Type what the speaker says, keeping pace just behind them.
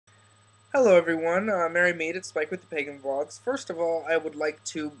Hello everyone, Merry Maid, it's Spike with the Pagan Vlogs. First of all, I would like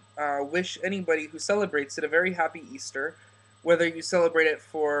to wish anybody who celebrates it a very happy Easter, whether you celebrate it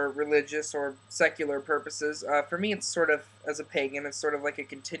for religious or secular purposes. For me, it's sort of, as a pagan, it's sort of like a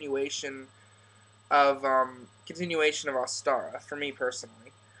continuation of Ostara, for me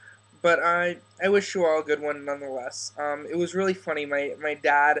personally. But I wish you all a good one nonetheless. It was really funny, my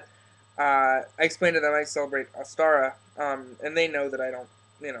dad, I explained to them I celebrate Ostara, and they know that I don't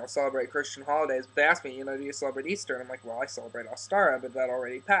celebrate Christian holidays. But they asked me, do you celebrate Easter? And I'm like, well, I celebrate Ostara, but that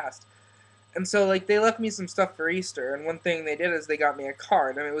already passed. And so, like, they left me some stuff for Easter, and one thing they did is they got me a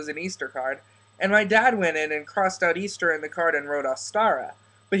card, and it was an Easter card. And my dad went in and crossed out Easter in the card and wrote Ostara.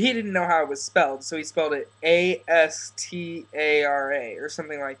 But he didn't know how it was spelled, so he spelled it Astara or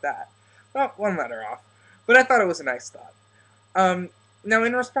something like that. Well, one letter off. But I thought it was a nice thought. Um, Now,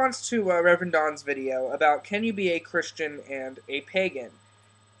 in response to Reverend Don's video about can you be a Christian and a pagan,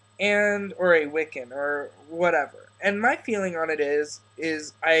 or a Wiccan or whatever. And my feeling on it is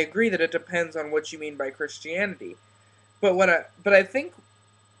I agree that it depends on what you mean by Christianity. But I think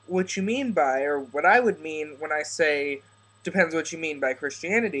what you mean by, or what I would mean when I say depends what you mean by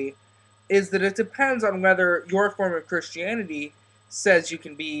Christianity, is that it depends on whether your form of Christianity says you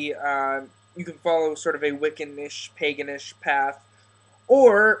can follow sort of a Wiccanish, paganish path,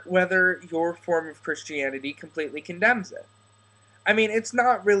 or whether your form of Christianity completely condemns it. I mean, it's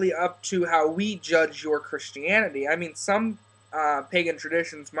not really up to how we judge your Christianity. I mean, some pagan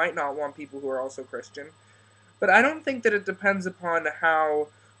traditions might not want people who are also Christian, but I don't think that it depends upon how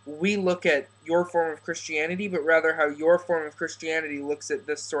we look at your form of Christianity, but rather how your form of Christianity looks at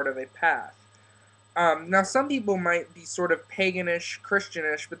this sort of a path. Now, some people might be sort of paganish,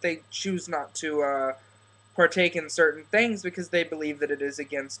 Christianish, but they choose not to partake in certain things because they believe that it is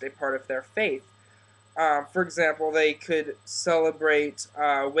against a part of their faith. For example, they could celebrate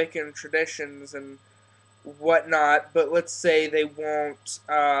Wiccan traditions and whatnot, but let's say they won't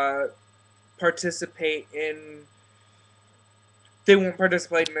participate in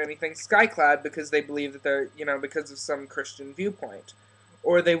anything skyclad because they believe that they're because of some Christian viewpoint,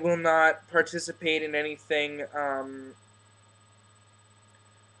 or they will not participate in anything.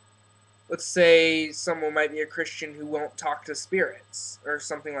 Let's say someone might be a Christian who won't talk to spirits or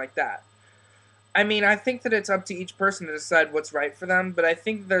something like that. I mean, I think that it's up to each person to decide what's right for them, but I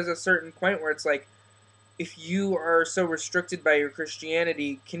think there's a certain point where it's like, if you are so restricted by your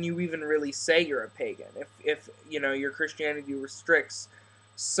Christianity, can you even really say you're a pagan? If your Christianity restricts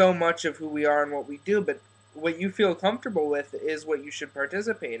so much of who we are and what we do, but what you feel comfortable with is what you should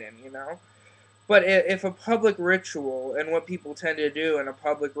participate in. But if a public ritual, and what people tend to do in a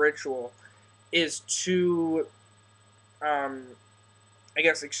public ritual, is too um, I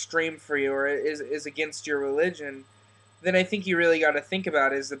guess extreme for you, or is against your religion, then I think you really got to think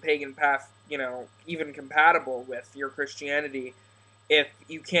about, is the pagan path, even compatible with your Christianity, if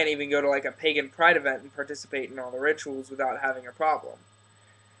you can't even go to like a pagan pride event and participate in all the rituals without having a problem.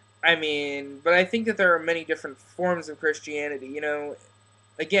 I mean, but I think that there are many different forms of Christianity.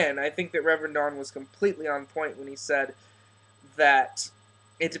 Again, I think that Reverend Don was completely on point when he said that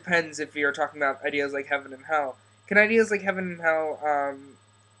it depends if you're talking about ideas like heaven and hell. Can ideas like heaven and hell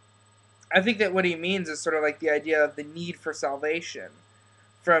I think that what he means is sort of like the idea of the need for salvation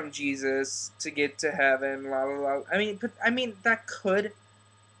from Jesus to get to heaven. La la la. I mean that could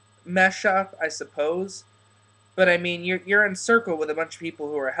mesh up, I suppose. But I mean, you're in circle with a bunch of people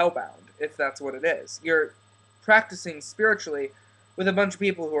who are hellbound, if that's what it is. You're practicing spiritually with a bunch of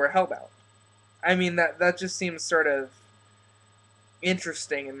people who are hellbound. I mean, that just seems sort of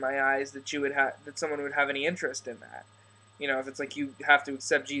interesting in my eyes that someone would have any interest in that. If it's like you have to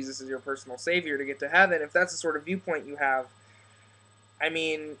accept Jesus as your personal savior to get to heaven, if that's the sort of viewpoint you have, I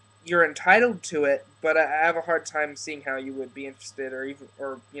mean, you're entitled to it, but I have a hard time seeing how you would be interested,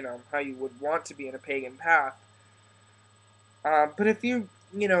 or how you would want to be in a pagan path. But if you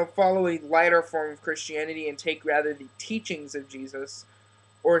follow a lighter form of Christianity and take rather the teachings of Jesus,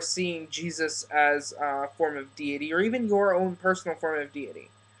 or seeing Jesus as a form of deity, or even your own personal form of deity,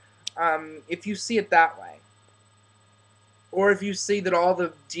 if you see it that way, or if you see that all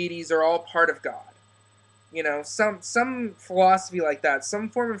the deities are all part of God, some philosophy like that, some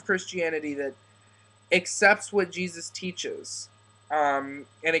form of Christianity that accepts what Jesus teaches, and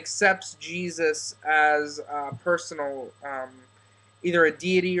accepts Jesus as a personal, either a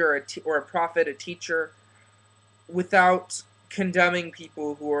deity or a prophet, a teacher, without condemning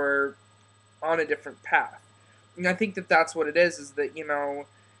people who are on a different path. And I think that that's what it is that,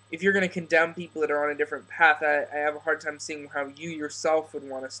 if you're going to condemn people that are on a different path, I have a hard time seeing how you yourself would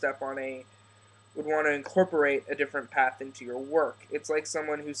want to step on a would want to incorporate a different path into your work. It's like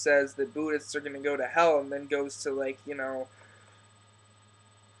someone who says that Buddhists are going to go to hell and then goes to, like, and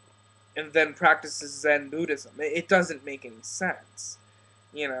then practices Zen Buddhism. It doesn't make any sense.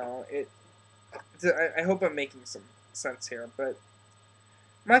 I hope I'm making some sense here, but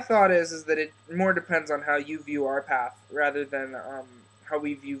my thought is that it more depends on how you view our path rather than how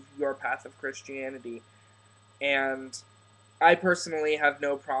we view your path of Christianity. And I personally have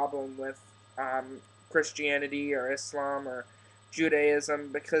no problem with Christianity or Islam or Judaism,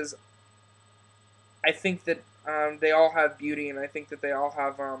 because I think that they all have beauty, and I think that they all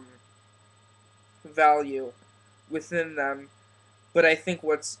have value within them. But I think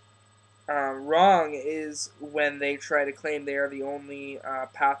what's wrong is when they try to claim they are the only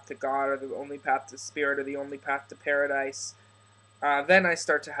path to God, or the only path to spirit, or the only path to paradise. Then I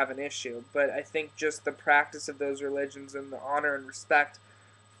start to have an issue. But I think just the practice of those religions and the honor and respect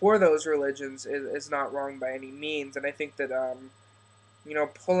for those religions is not wrong by any means. And I think that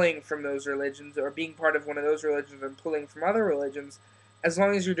pulling from those religions, or being part of one of those religions and pulling from other religions, as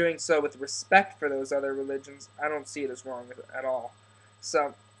long as you're doing so with respect for those other religions, I don't see it as wrong at all.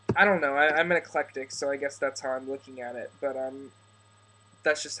 So I don't know. I'm an eclectic, so I guess that's how I'm looking at it. But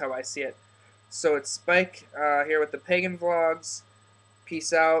that's just how I see it. So it's Spike here with the Pagan Vlogs.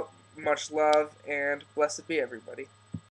 Peace out, much love, and blessed be everybody.